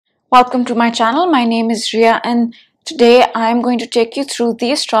Welcome to my channel. My name is Ria and today I'm going to take you through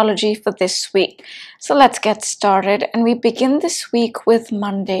the astrology for this week. So let's get started, and we begin this week with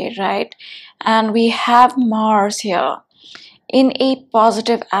Monday, right? And we have Mars here in a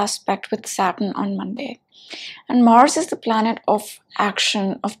positive aspect with Saturn on Monday. And Mars is the planet of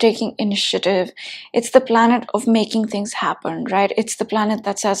action, of taking initiative. It's the planet of making things happen, right? It's the planet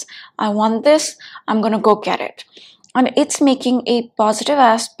that says, I want this, I'm going to go get it. And it's making a positive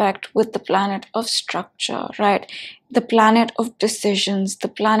aspect with the planet of structure, right? The planet of decisions, the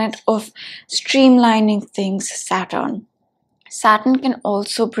planet of streamlining things, Saturn. Saturn can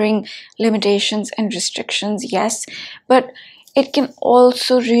also bring limitations and restrictions, yes, but it can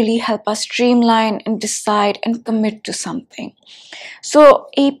also really help us streamline and decide and commit to something. So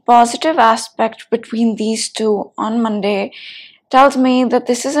a positive aspect between these two on Monday tells me that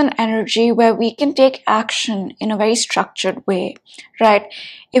this is an energy where we can take action in a very structured way, right?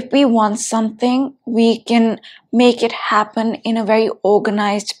 If we want something, we can make it happen in a very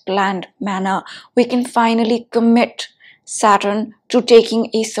organized, planned manner. We can finally commit Saturn to taking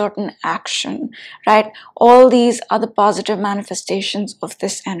a certain action, right? All these are the positive manifestations of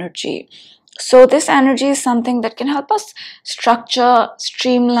this energy. So this energy is something that can help us structure,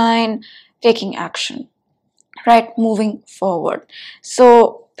 streamline, taking action, right? Moving forward.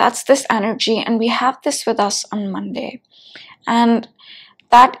 So that's this energy, and we have this with us on Monday. And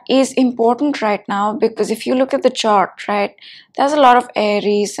that is important right now because if you look at the chart, right, there's a lot of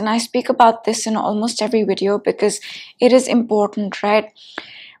Aries, and I speak about this in almost every video because it is important, right?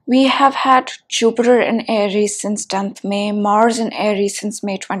 We have had Jupiter in Aries since 10th May, Mars in Aries since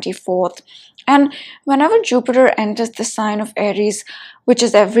May 24th. And whenever Jupiter enters the sign of Aries, which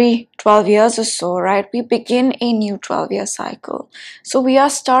is every 12 years or so, right, we begin a new 12-year cycle. So we are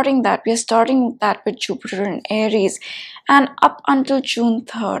starting that. We are starting that with Jupiter in Aries. And up until June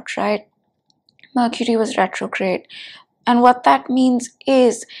 3rd, right, Mercury was retrograde. And what that means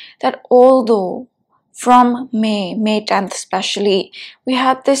is that although from May 10th especially, we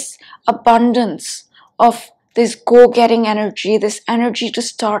had this abundance of this go-getting energy, this energy to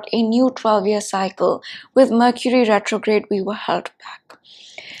start a new 12-year cycle. With Mercury retrograde, we were held back.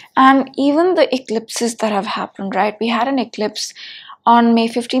 And even the eclipses that have happened, right? We had an eclipse on May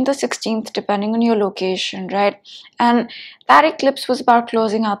 15th or 16th, depending on your location, right? And that eclipse was about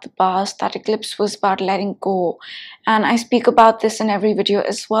closing out the past. That eclipse was about letting go. And I speak about this in every video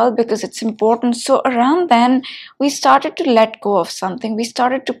as well because it's important. So around then, we started to let go of something. We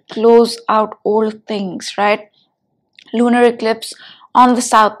started to close out old things, right? Lunar eclipse on the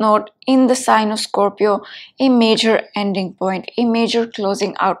south node in the sign of Scorpio, a major ending point, a major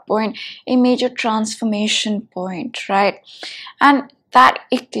closing out point, a major transformation point, right? And that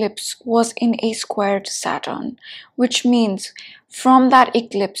eclipse was in a square to Saturn, which means from that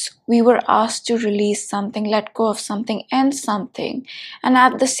eclipse, we were asked to release something, let go of something, end something. And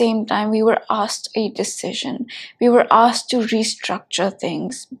at the same time, we were asked a decision. We were asked to restructure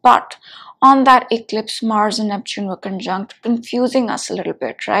things. But on that eclipse, Mars and Neptune were conjunct, confusing us a little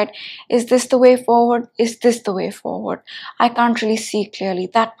bit, right? Is this the way forward? Is this the way forward? I can't really see clearly.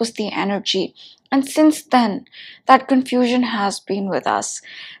 That was the energy. And since then, that confusion has been with us.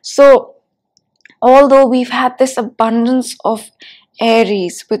 So, although we've had this abundance of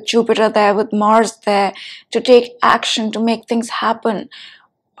Aries with Jupiter there, with Mars there, to take action, to make things happen,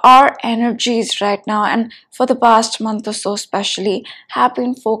 our energies right now, and for the past month or so especially, have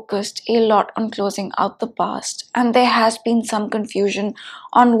been focused a lot on closing out the past. And there has been some confusion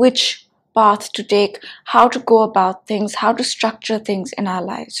on which path to take, how to go about things, how to structure things in our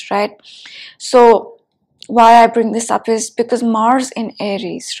lives, right? So why I bring this up is because Mars in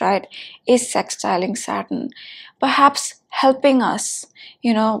Aries, right, is sextiling Saturn, perhaps helping us,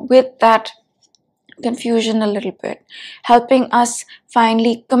 with that confusion a little bit, helping us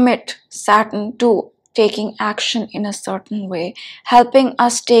finally commit Saturn to taking action in a certain way, helping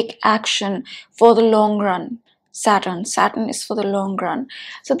us take action for the long run. Saturn is for the long run.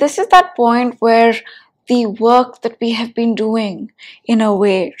 So this is that point where the work that we have been doing in a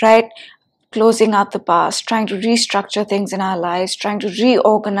way, right, closing out the past, trying to restructure things in our lives, trying to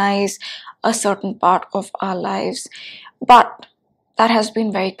reorganize a certain part of our lives, but that has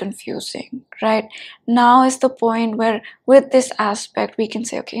been very confusing, right? Now is the point where with this aspect we can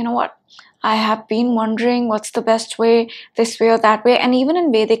say, okay, you know what? I have been wondering what's the best way, this way or that way. And even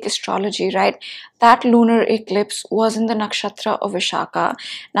in Vedic astrology, right, that lunar eclipse was in the nakshatra of Vishaka.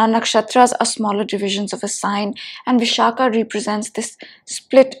 Now, nakshatras are smaller divisions of a sign, and Vishaka represents this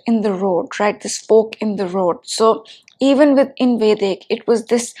split in the road, right, this fork in the road. So even within Vedic, it was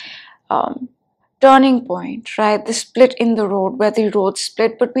this turning point, right? The split in the road where the road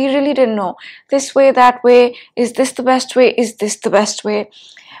split, but we really didn't know this way, that way. Is this the best way? Is this the best way?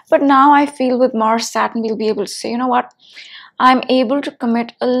 But now I feel with Mars, Saturn, we'll be able to say, you know what? I'm able to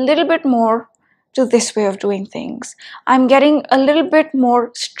commit a little bit more to this way of doing things. I'm getting a little bit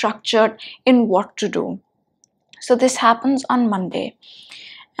more structured in what to do. So this happens on Monday,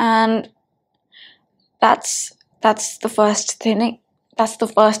 and that's the first thing. That's the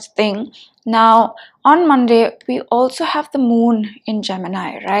first thing. Now, on Monday, we also have the moon in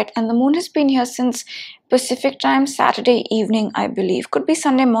Gemini, right? And the moon has been here since Pacific time, Saturday evening, I believe. Could be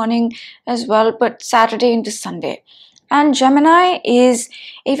Sunday morning as well, but Saturday into Sunday. And Gemini is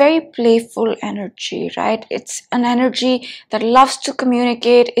a very playful energy, right? It's an energy that loves to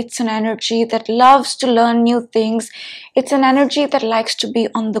communicate. It's an energy that loves to learn new things. It's an energy that likes to be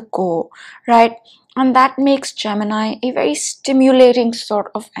on the go, right? And that makes Gemini a very stimulating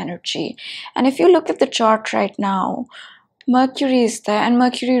sort of energy. And if you look at the chart right now, Mercury is there, and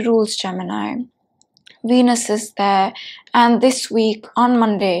Mercury rules Gemini. Venus is there, and this week on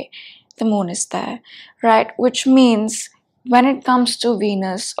Monday, the moon is there, right? Which means when it comes to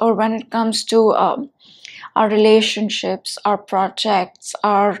Venus, or when it comes to our relationships, our projects,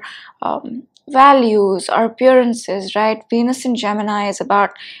 our values, our appearances, right? Venus in Gemini is about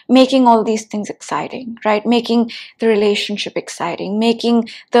making all these things exciting, right? Making the relationship exciting, making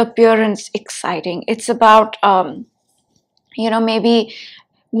the appearance exciting. It's about, maybe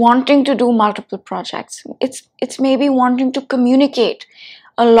wanting to do multiple projects. It's maybe wanting to communicate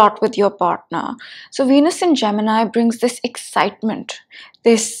a lot with your partner. So Venus in Gemini brings this excitement,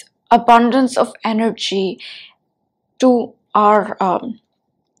 this abundance of energy to our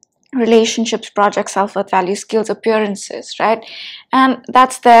relationships, projects, self-worth, values, skills, appearances, right? And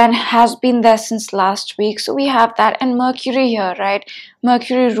that's there and has been there since last week. So we have that. And Mercury here, right?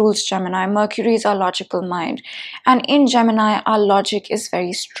 Mercury rules Gemini. Mercury is our logical mind. And in Gemini, our logic is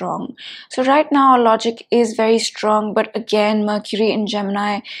very strong. So right now, our logic is very strong. But again, Mercury in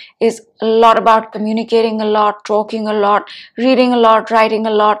Gemini is a lot about communicating a lot, talking a lot, reading a lot, writing a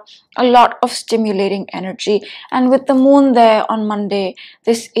lot of stimulating energy. And with the moon there on Monday,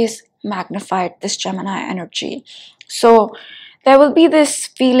 this is magnified, this Gemini energy. So there will be this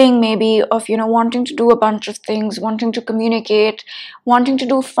feeling maybe of, wanting to do a bunch of things, wanting to communicate, wanting to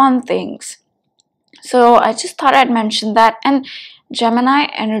do fun things. So I just thought I'd mention that. And Gemini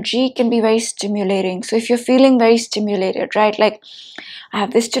energy can be very stimulating. So if you're feeling very stimulated, right? Like, I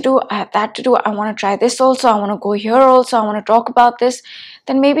have this to do, I have that to do, I want to try this also, I want to go here also, I want to talk about this,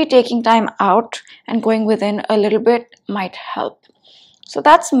 then maybe taking time out and going within a little bit might help. So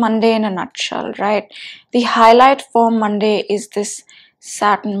that's Monday in a nutshell, right? The highlight for Monday is this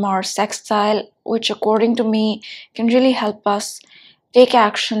Saturn-Mars sextile, which according to me can really help us take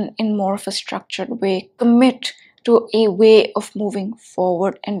action in more of a structured way, commit to a way of moving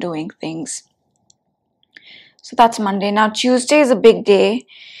forward and doing things. So that's Monday. Now Tuesday is a big day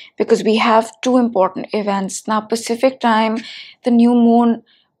because we have two important events. Now Pacific time, the new moon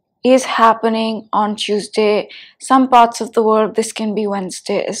is happening on Tuesday. Some parts of the world, this can be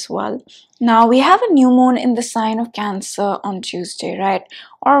Wednesday as well. Now we have a new moon in the sign of Cancer on Tuesday, right?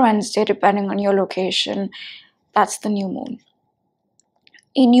 Or Wednesday, depending on your location. That's the new moon.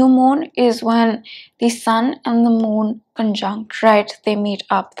 A new moon is when the sun and the moon conjunct, right? They meet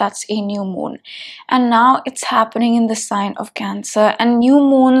up. That's a new moon. And now it's happening in the sign of Cancer. And new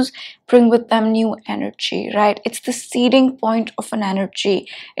moons bring with them new energy, right? It's the seeding point of an energy.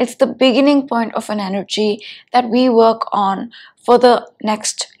 It's the beginning point of an energy that we work on for the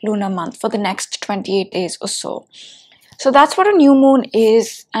next lunar month, for the next 28 days or so. So that's what a new moon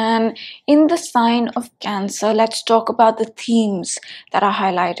is. And in the sign of Cancer, let's talk about the themes that are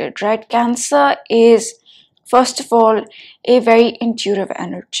highlighted, right? Cancer is, first of all, a very intuitive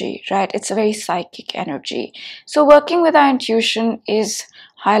energy, right? It's a very psychic energy. So working with our intuition is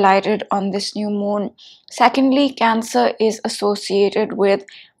highlighted on this new moon. Secondly, Cancer is associated with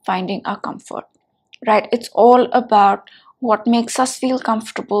finding our comfort, right? It's all about what makes us feel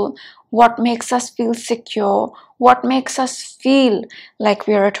comfortable, what makes us feel secure, what makes us feel like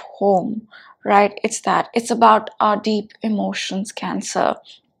we're at home, right? It's about our deep emotions, Cancer.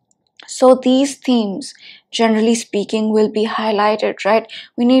 So these themes, generally speaking, will be highlighted, right?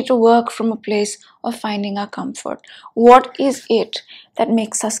 We need to work from a place of finding our comfort. What is it that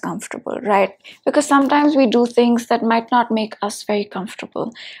makes us comfortable, right? Because sometimes we do things that might not make us very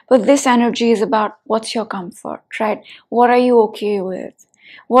comfortable. But this energy is about what's your comfort, right? What are you okay with?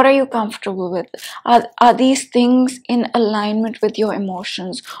 What are you comfortable with? Are these things in alignment with your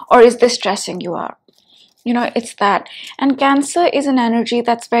emotions, or is this stressing you out? It's that. And Cancer is an energy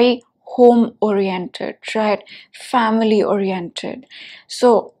that's very home oriented, right? Family oriented.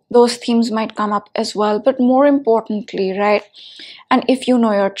 So those themes might come up as well, but more importantly, right? And if you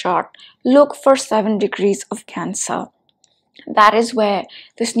know your chart, look for 7 degrees of Cancer. That is where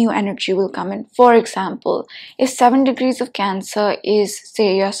this new energy will come in. For example, if 7 degrees of Cancer is,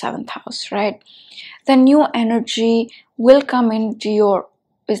 say, your 7th house, right? The new energy will come into your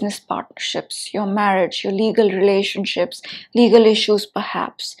business partnerships, your marriage, your legal relationships, legal issues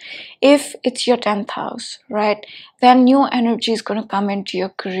perhaps. If it's your 10th house, right, then new energy is going to come into your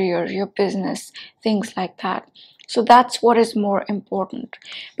career, your business, things like that. So that's what is more important.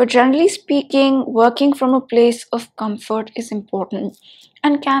 But generally speaking, working from a place of comfort is important.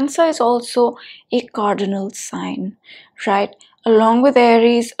 And Cancer is also a cardinal sign, right? Along with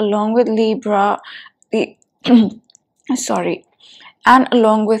Aries, along with Libra, the sorry, and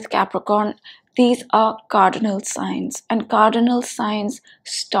along with Capricorn, these are cardinal signs, and cardinal signs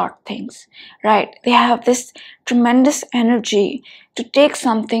start things, right? They have this tremendous energy to take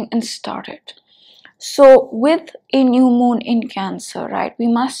something and start it. So with a new moon in Cancer, right, we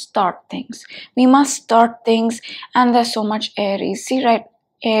must start things. We must start things, and there's so much Aries. See, right,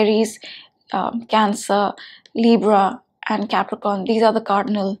 Aries, Cancer, Libra, and Capricorn, these are the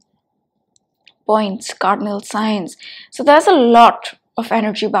cardinal points, cardinal signs. So there's a lot of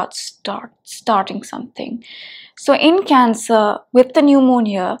energy about starting something. So in Cancer, with the new moon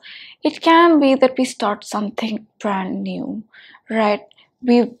here, it can be that we start something brand new, right?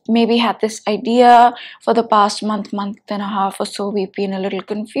 We've maybe had this idea for the past month and a half or so. We've been a little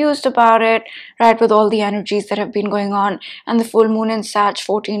confused about it, right? With all the energies that have been going on, and the full moon in Sag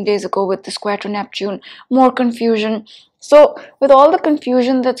 14 days ago with the square to Neptune, more confusion. So with all the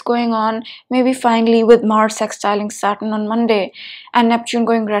confusion that's going on, maybe finally with Mars sextiling Saturn on Monday and Neptune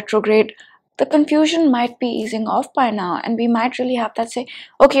going retrograde, the confusion might be easing off by now, and we might really have that say,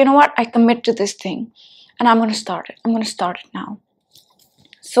 okay, you know what, I commit to this thing and I'm going to start it. I'm going to start it now.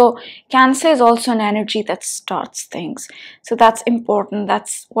 So Cancer is also an energy that starts things. So that's important.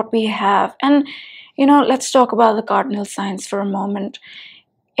 That's what we have. And, let's talk about the cardinal signs for a moment.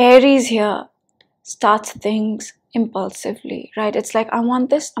 Aries here starts things impulsively, right? It's like, I want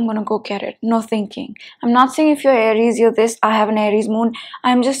this, I'm gonna go get it. No thinking. I'm not saying if you're Aries, you're this. I have an Aries moon.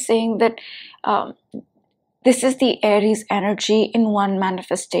 I'm just saying that this is the Aries energy in one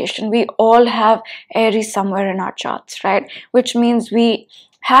manifestation. We all have Aries somewhere in our charts, right? Which means we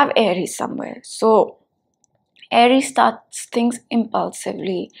have Aries somewhere. So Aries starts things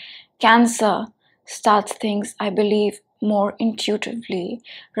impulsively. Cancer starts things, I believe, more intuitively,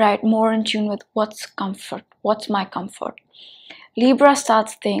 right? More in tune with what's comfort, what's my comfort. Libra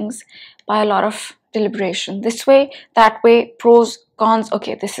starts things by a lot of deliberation. This way, that way, pros, cons.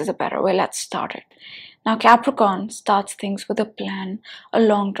 Okay, this is a better way. Let's start it. Now, Capricorn starts things with a plan, a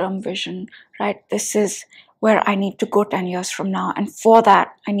long-term vision, right? This is where I need to go 10 years from now. And for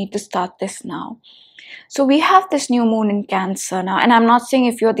that, I need to start this now. So we have this new moon in Cancer now. And I'm not saying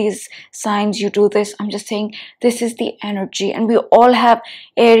if you're these signs, you do this. I'm just saying this is the energy. And we all have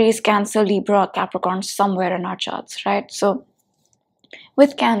Aries, Cancer, Libra, Capricorn somewhere in our charts, right? So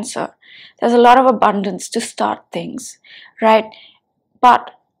with Cancer, there's a lot of abundance to start things, right?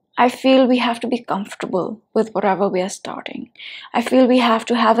 But I feel we have to be comfortable with whatever we are starting. I feel we have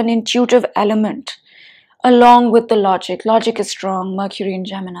to have an intuitive element along with the logic. Logic is strong, Mercury in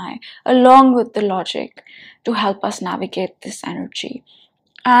Gemini, along with the logic to help us navigate this energy.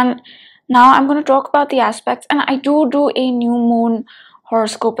 And now I'm going to talk about the aspects, and I do a new moon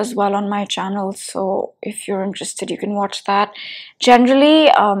horoscope as well on my channel, so if you're interested, you can watch that. Generally,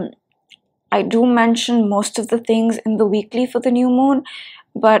 I do mention most of the things in the weekly for the new moon,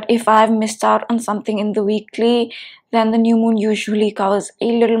 but if I've missed out on something in the weekly, then the new moon usually covers a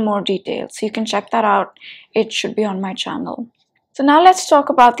little more detail. So you can check that out. It should be on my channel. So now let's talk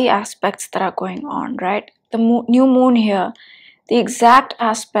about the aspects that are going on, right? The new moon here, the exact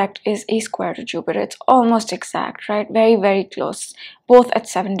aspect is a square to Jupiter. It's almost exact, right? Very, very close, both at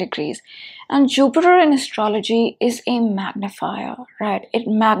 7 degrees. And Jupiter in astrology is a magnifier, right? It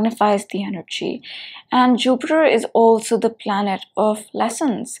magnifies the energy. And Jupiter is also the planet of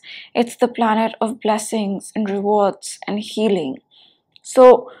lessons. It's the planet of blessings and rewards and healing.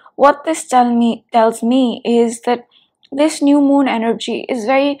 So what this tells me is that this new moon energy is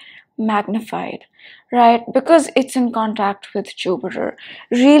very magnified, right? Because it's in contact with Jupiter,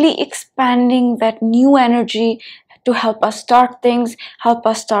 really expanding that new energy to help us start things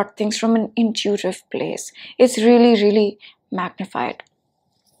from an intuitive place. It's really, really magnified.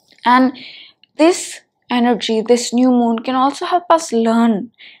 And this energy, this new moon, can also help us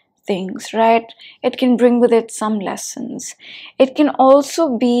learn things, right? It can bring with it some lessons. It can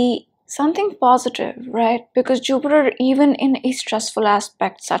also be something positive, right? Because Jupiter, even in a stressful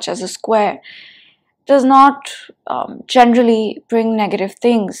aspect such as a square, does not generally bring negative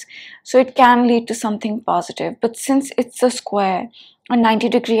things. So it can lead to something positive. But since it's a square, a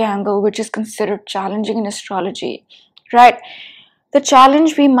 90-degree angle, which is considered challenging in astrology, right? The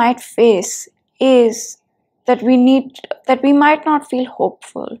challenge we might face is that we might not feel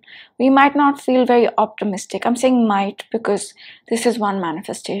hopeful. We might not feel very optimistic. I'm saying might because this is one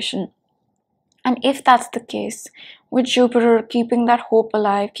manifestation. And if that's the case, with Jupiter, keeping that hope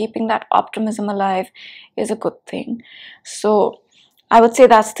alive, keeping that optimism alive is a good thing. So I would say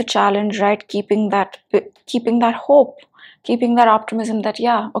that's the challenge, right? Keeping that hope, keeping that optimism that,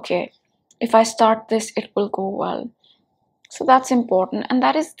 yeah, okay, if I start this, it will go well. So that's important, and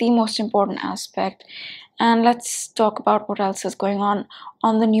that is the most important aspect. And let's talk about what else is going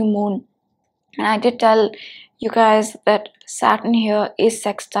on the new moon. And I did tell you guys that Saturn here is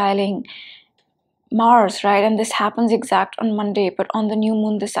sextiling Mars, right? And this happens exact on Monday, but on the new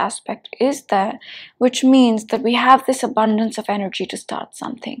moon, this aspect is there, which means that we have this abundance of energy to start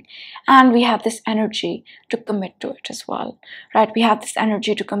something, and we have this energy to commit to it as well, right? We have this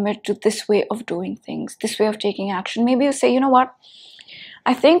energy to commit to this way of doing things, this way of taking action. Maybe you say, you know what?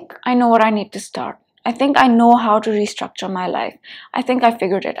 I think I know what I need to start. I think I know how to restructure my life. I think I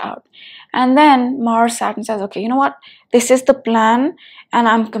figured it out. And then Mars, Saturn says, okay, you know what? This is the plan, and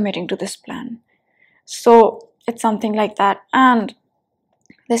I'm committing to this plan. So it's something like that. And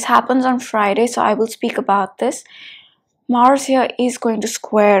this happens on Friday, so I will speak about this. Mars here is going to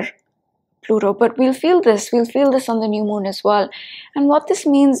square Pluto, but we'll feel this on the new moon as well. And what this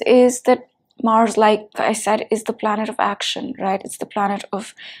means is that Mars, like I said, is the planet of action, right? It's the planet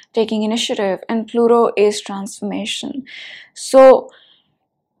of taking initiative, and Pluto is transformation. So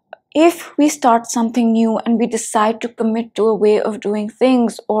if we start something new and we decide to commit to a way of doing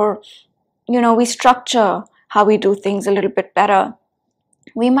things, or we structure how we do things a little bit better,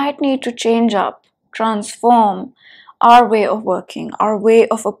 we might need to change up, transform our way of working, our way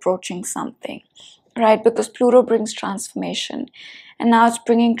of approaching something, right? Because Pluto brings transformation, and now it's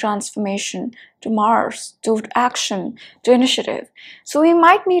bringing transformation to Mars, to action, to initiative. So we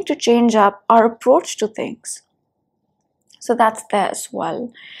might need to change up our approach to things. So that's there as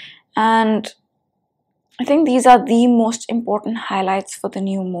well. And I think these are the most important highlights for the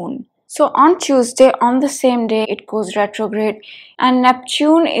new moon. So on Tuesday, on the same day, it goes retrograde, and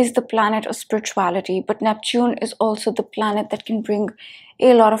Neptune is the planet of spirituality, but Neptune is also the planet that can bring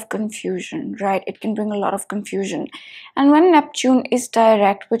a lot of confusion, right? It can bring a lot of confusion. And when Neptune is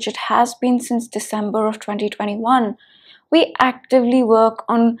direct, which it has been since December of 2021, we actively work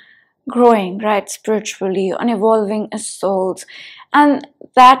on growing, right, spiritually, on evolving as souls, and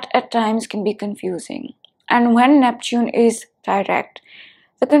that at times can be confusing. And when Neptune is direct,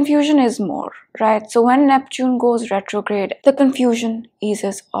 the confusion is more, right? So when Neptune goes retrograde, the confusion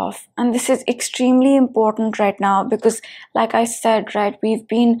eases off. And this is extremely important right now because, like I said, right, we've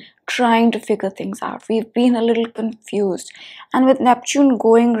been trying to figure things out. We've been a little confused. And with Neptune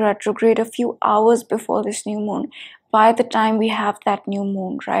going retrograde a few hours before this new moon, by the time we have that new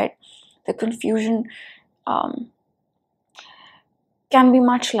moon, right, the confusion can be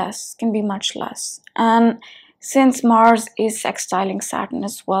much less, And since Mars is sextiling Saturn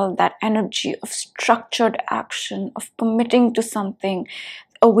as well, that energy of structured action, of committing to something,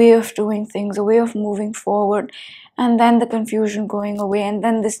 a way of doing things, a way of moving forward, and then the confusion going away, and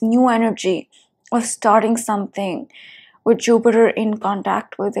then this new energy of starting something with Jupiter in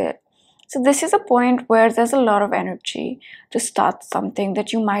contact with it. So this is a point where there's a lot of energy to start something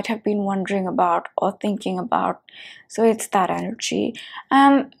that you might have been wondering about or thinking about. So it's that energy.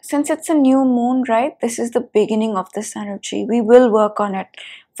 And since it's a new moon, right, this is the beginning of this energy. We will work on it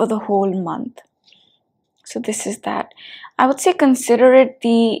for the whole month. So this is that. I would say consider it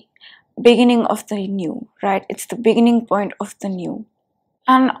the beginning of the new, right? It's the beginning point of the new.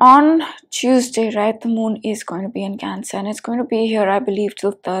 And on Tuesday, right, the moon is going to be in Cancer, and it's going to be here, I believe,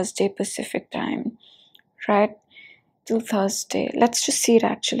 till Thursday Pacific time, right? Till Thursday. Let's just see it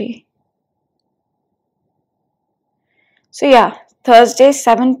actually. So yeah, Thursday,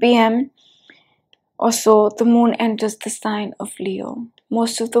 7 p.m. or so, the moon enters the sign of Leo.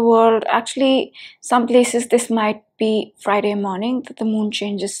 Most of the world, actually, some places this might be Friday morning that the moon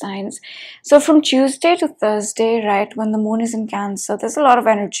changes signs. So from Tuesday to Thursday, right, when the moon is in Cancer, there's a lot of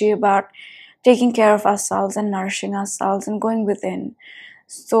energy about taking care of ourselves and nourishing ourselves and going within.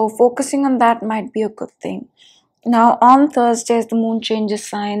 So focusing on that might be a good thing. Now on Thursdays, the moon changes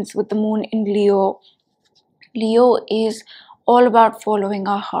signs with the moon in Leo. Leo is all about following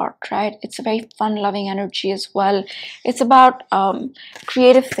our heart, right? It's a very fun loving energy as well. It's about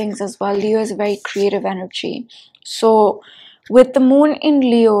creative things as well. Leo is a very creative energy. So with the moon in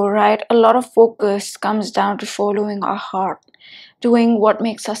Leo, right, a lot of focus comes down to following our heart, doing what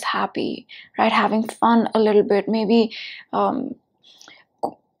makes us happy, right? Having fun a little bit, maybe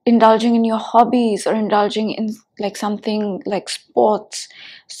indulging in your hobbies or indulging in like something like sports.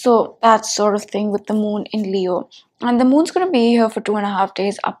 So that sort of thing with the moon in Leo. And the moon's going to be here for 2.5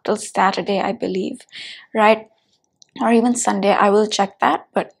 days up till Saturday, I believe, right? Or even Sunday. I will check that,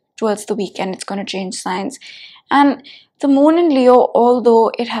 but towards the weekend it's going to change signs. And the moon in Leo,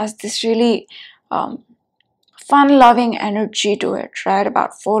 although it has this really fun-loving energy to it, right?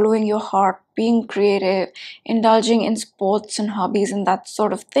 About following your heart, being creative, indulging in sports and hobbies and that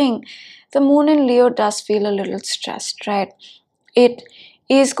sort of thing. The moon in Leo does feel a little stressed, right? It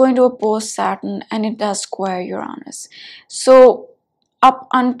is going to oppose Saturn and it does square Uranus. So up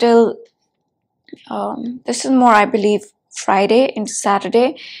until this is more, I believe, Friday into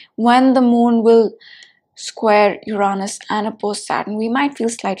Saturday, when the moon will square Uranus and oppose Saturn, we might feel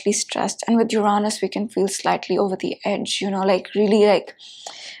slightly stressed, and with Uranus we can feel slightly over the edge, like really like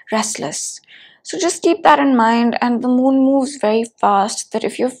restless. So just keep that in mind. And the moon moves very fast, that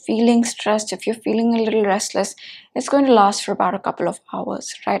if you're feeling stressed, if you're feeling a little restless, it's going to last for about a couple of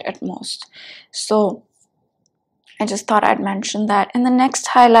hours, right, at most. So I just thought I'd mention that. And the next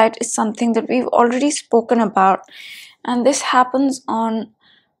highlight is something that we've already spoken about, and this happens on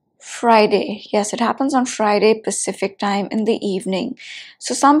Friday. Yes, it happens on Friday Pacific time in the evening.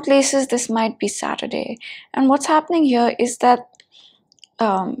 So some places this might be Saturday. And what's happening here is that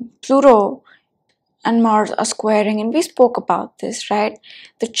Pluto and Mars are squaring, and we spoke about this, right?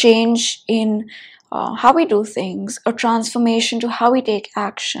 The change in how we do things, a transformation to how we take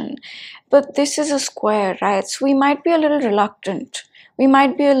action. But this is a square, right? So we might be a little reluctant. We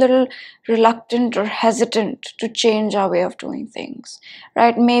might be a little reluctant or hesitant to change our way of doing things,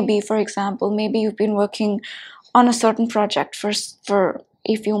 right? Maybe, for example, maybe you've been working on a certain project for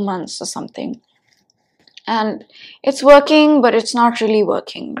a few months or something, and it's working, but it's not really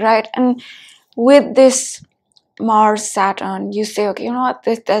working, right? And with this Mars Saturn, you say, okay, you know what,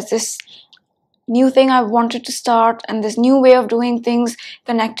 there's this new thing I wanted to start, and this new way of doing things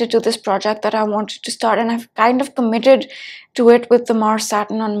connected to this project that I wanted to start, and I've kind of committed to it with the Mars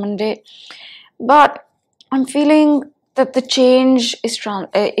Saturn on Monday, but I'm feeling that the change is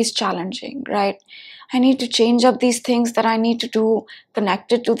challenging, right? I need to change up these things that I need to do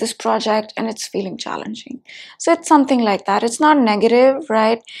connected to this project, and it's feeling challenging. So it's something like that. It's not negative,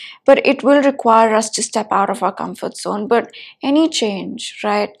 right? But it will require us to step out of our comfort zone. But any change,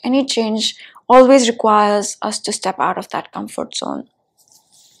 right? Any change always requires us to step out of that comfort zone.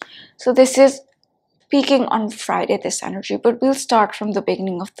 So this is peaking on Friday, this energy, but we'll start from the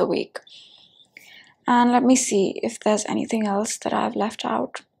beginning of the week. And let me see if there's anything else that I've left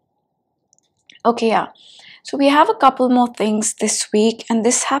out. Okay, yeah. So we have a couple more things this week, and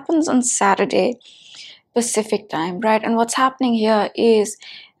this happens on Saturday Pacific time, right? And what's happening here is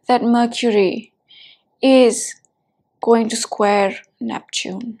that Mercury is going to square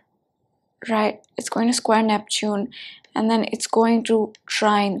Neptune, right? It's going to square Neptune, and then it's going to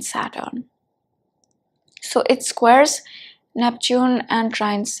trine Saturn. So it squares Neptune and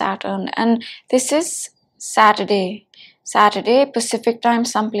trine Saturn, and this is Saturday Pacific time.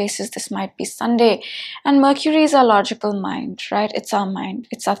 Some places this might be Sunday. And Mercury is our logical mind, right? It's our mind,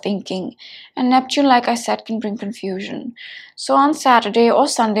 it's our thinking. And Neptune, like I said, can bring confusion. So on Saturday or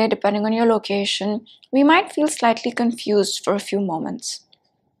Sunday, depending on your location, we might feel slightly confused for a few moments.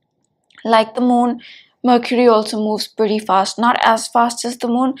 Like the moon, Mercury also moves pretty fast, not as fast as the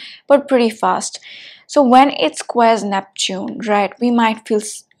moon, but pretty fast. So when it squares Neptune, right, we might feel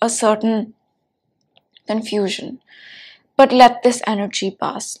a certain confusion. But let this energy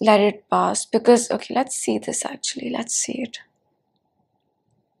pass, let it pass, because, okay, let's see this actually, let's see it.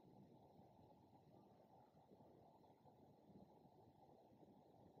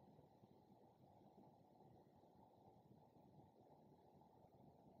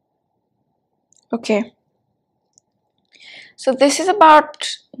 Okay. So this is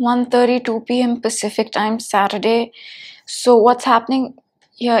about 1:32 p.m. Pacific time, Saturday. So what's happening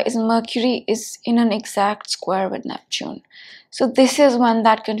here is Mercury is in an exact square with Neptune. So this is when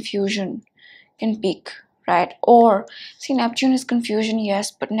that confusion can peak, right? Or, see, Neptune is confusion,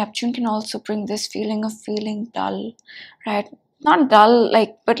 yes, but Neptune can also bring this feeling of feeling dull, right? Not dull,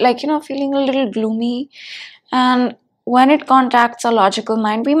 but feeling a little gloomy. And when it contacts our logical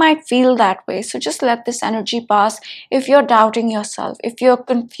mind, we might feel that way. So just let this energy pass. If you're doubting yourself, if you're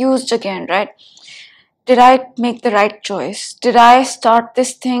confused again, right? did I make the right choice? Did I start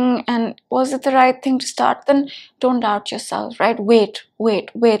this thing and was it the right thing to start? Then don't doubt yourself, right? Wait.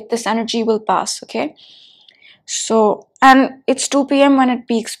 This energy will pass, okay? So, and it's 2 p.m. when it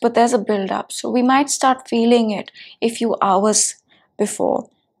peaks, but there's a build up. So we might start feeling it a few hours before.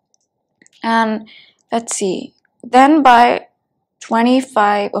 And let's see. Then by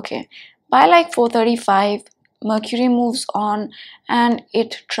 25, okay, by like 4:35, Mercury moves on and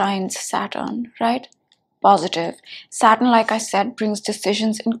it trines Saturn, right? Positive. Saturn, like I said, brings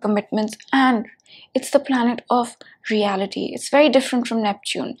decisions and commitments, and it's the planet of reality. It's very different from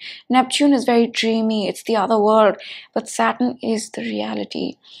Neptune. Neptune is very dreamy, it's the other world, but Saturn is the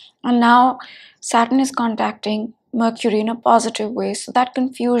reality. And now Saturn is contacting Mercury in a positive way, so that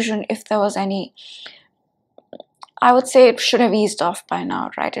confusion, if there was any, I would say it should have eased off by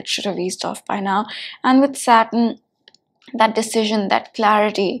now, right? It should have eased off by now. And with Saturn, that decision, that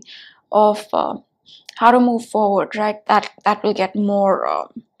clarity of how to move forward, right? That will get more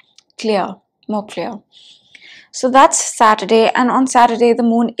clear, more clear. So that's Saturday, and on Saturday the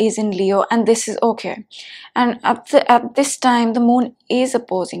moon is in Leo, and this is okay. And at this time the moon is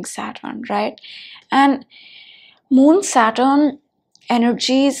opposing Saturn, right? And moon Saturn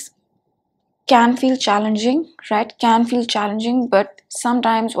energies can feel challenging, right? Can feel challenging, but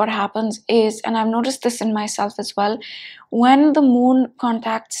sometimes what happens is, and I've noticed this in myself as well, when the moon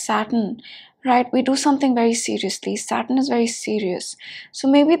contacts Saturn, right, we do something very seriously. Saturn is very serious. So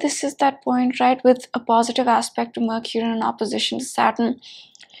maybe this is that point, right, with a positive aspect to Mercury and an opposition to Saturn.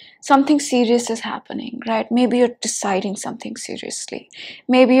 Something serious is happening, right? Maybe you're deciding something seriously.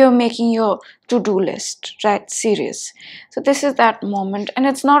 Maybe you're making your to-do list, right? Serious. So this is that moment, and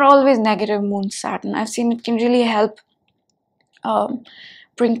it's not always negative moon Saturn. I've seen it can really help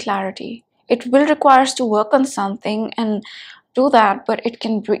bring clarity. It will require us to work on something and do that, but it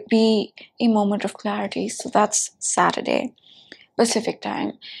can be a moment of clarity. So that's Saturday, Pacific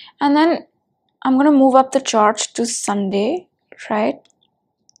time. And then I'm going to move up the chart to Sunday, right?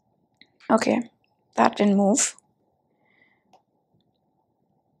 Okay, that didn't move.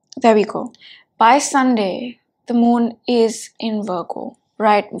 There we go. By Sunday, the moon is in Virgo,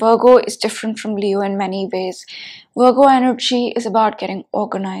 right? Virgo is different from Leo in many ways. Virgo energy is about getting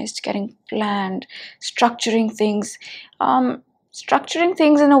organized, getting planned, structuring things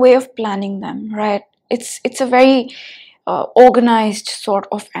in a way of planning them, right? It's a very organized sort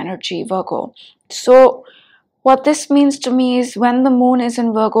of energy, Virgo. So what this means to me is when the moon is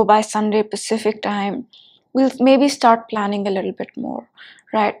in Virgo by Sunday Pacific time, we'll maybe start planning a little bit more,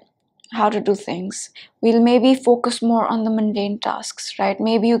 right? How to do things. We'll maybe focus more on the mundane tasks, right?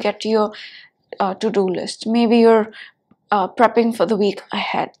 Maybe you get to your to-do list. Maybe you're prepping for the week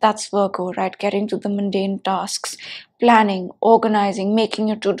ahead. That's Virgo, right? Getting to the mundane tasks, planning, organizing, making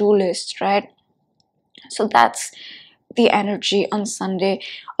your to-do list, right? So that's the energy on Sunday.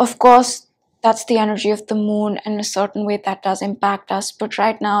 Of course, that's the energy of the moon, and in a certain way that does impact us. But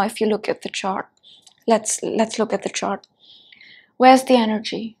right now, if you look at the chart, let's look at the chart. Where's the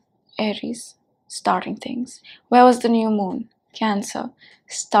energy? Aries, starting things. Where was the new moon? Cancer,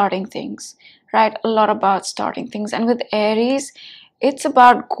 starting things, right? A lot about starting things. And with Aries, it's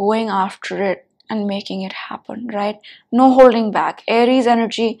about going after it and making it happen, right? No holding back. Aries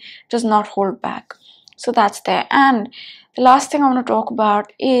energy does not hold back. So that's there. And the last thing I want to talk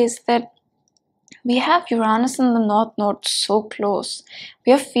about is that we have Uranus in the North Node so close.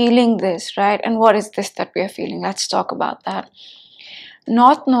 We are feeling this, right? And what is this that we are feeling? Let's talk about that.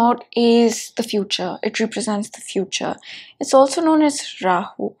 North Node is the future. It represents the future. It's also known as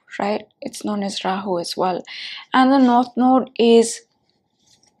Rahu, right? It's known as Rahu as well. And the North Node is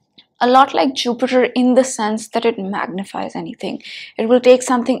a lot like Jupiter in the sense that it magnifies anything. It will take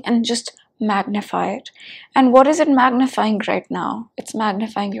something and just magnify it. And what is it magnifying right now? It's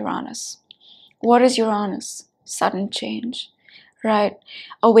magnifying Uranus. What is Uranus? Sudden change, right?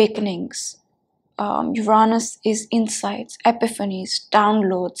 Awakenings. Uranus is insights, epiphanies,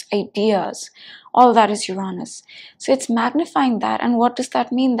 downloads, ideas. All that is Uranus. So it's magnifying that. And what does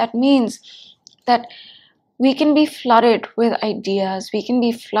that mean? That means that we can be flooded with ideas. We can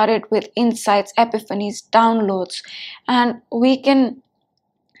be flooded with insights, epiphanies, downloads. And we can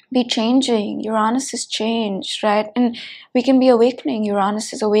be changing. Uranus is change, right? And we can be awakening.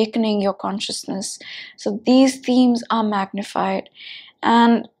 Uranus is awakening your consciousness. So these themes are magnified.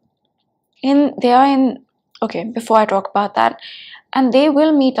 And okay, before I talk about that, and they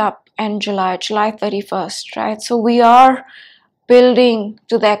will meet up in July 31st, right? So we are building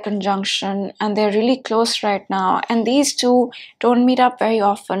to their conjunction, and they're really close right now. And these two don't meet up very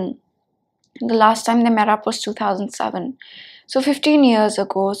often. The last time they met up was 2007. So 15 years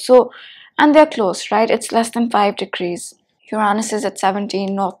ago. So, and they're close, right? It's less than 5 degrees. Uranus is at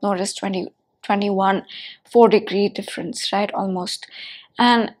 17, North Node is 21, 4-degree difference, right? Almost.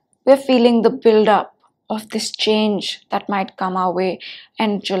 And we're feeling the build up of this change that might come our way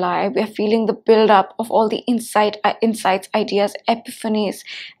in July. We're feeling the build up of all the insights, ideas, epiphanies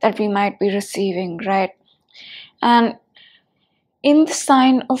that we might be receiving, right? And in the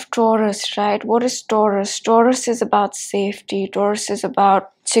sign of Taurus, right? What is Taurus? Taurus is about safety. Taurus is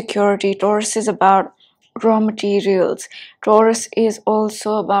about security. Taurus is about raw materials. Taurus is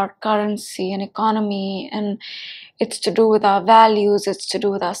also about currency and economy, and it's to do with our values, it's to do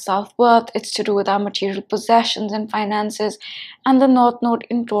with our self-worth, it's to do with our material possessions and finances. And the North Node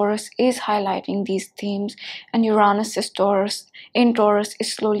in Taurus is highlighting these themes, and Uranus is in Taurus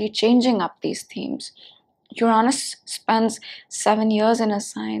is slowly changing up these themes. Uranus spends 7 years in a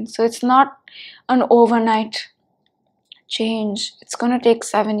sign, so it's not an overnight change. It's going to take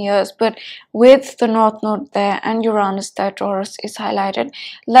 7 years, but with the North Node there and Uranus there, Taurus is highlighted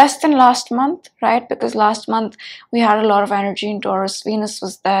less than last month, right? Because last month we had a lot of energy in Taurus. Venus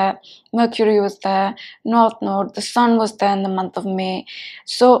was there, Mercury was there, North Node, the Sun was there in the month of May.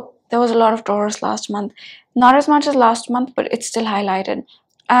 So there was a lot of Taurus last month. Not as much as last month, but it's still highlighted.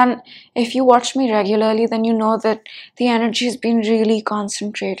 And if you watch me regularly, then you know that the energy has been really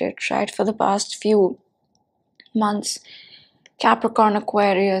concentrated, right, for the past few months. Capricorn,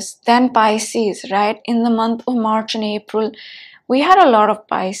 Aquarius, then Pisces, right? In the month of March and April, we had a lot of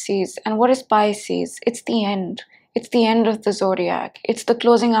Pisces. And what is Pisces? It's the end. It's the end of the zodiac. It's the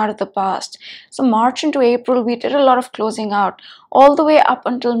closing out of the past. So March into April, we did a lot of closing out, all the way up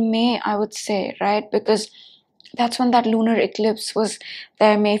until May, I would say, right? Because that's when that lunar eclipse was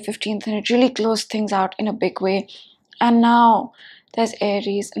there, May 15th, and it really closed things out in a big way. And now there's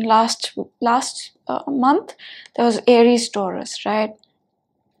Aries, and last month there was Aries, Taurus, right?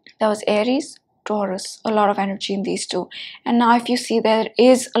 There was Aries, Taurus, a lot of energy in these two. And now if you see, there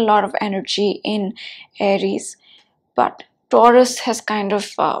is a lot of energy in Aries, but Taurus has kind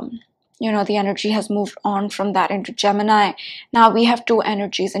of the energy has moved on from that into Gemini. Now we have two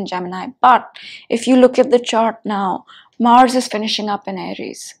energies in Gemini. But if you look at the chart now, Mars is finishing up in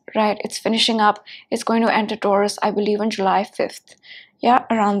Aries, right? It's finishing up. It's going to enter Taurus, I believe, on July 5th. Yeah,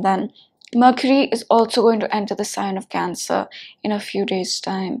 around then. Mercury is also going to enter the sign of Cancer in a few days'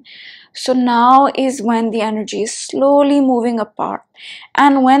 time. So now is when the energy is slowly moving apart.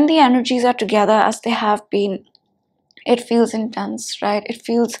 And when the energies are together as they have been, it feels intense, right? It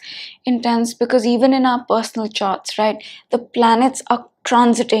feels intense because even in our personal charts, right, the planets are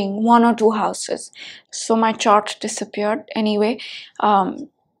transiting 1 or 2 houses. So my chart disappeared anyway.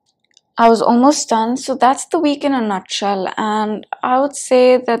 I was almost done. So that's the week in a nutshell. And I would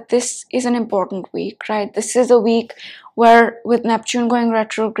say that this is an important week, right? This is a week where, with Neptune going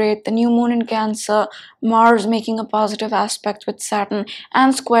retrograde, the new moon in Cancer, Mars making a positive aspect with Saturn,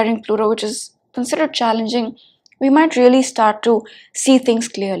 and squaring Pluto, which is considered challenging, we might really start to see things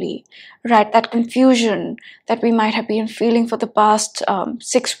clearly, right? That confusion that we might have been feeling for the past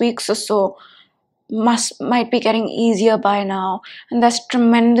 6 weeks or so might be getting easier by now. And there's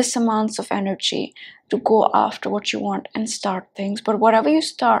tremendous amounts of energy to go after what you want and start things. But whatever you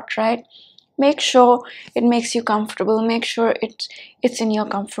start, right, make sure it makes you comfortable. Make sure it's in your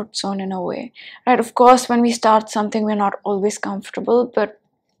comfort zone in a way, right? Of course, when we start something, we're not always comfortable, but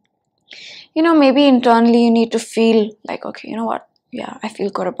maybe internally you need to feel like, okay, you know what? Yeah, I feel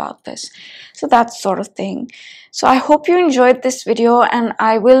good about this. So that sort of thing. So I hope you enjoyed this video, and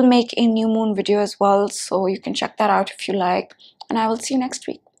I will make a new moon video as well. So you can check that out if you like. And I will see you next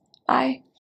week. Bye.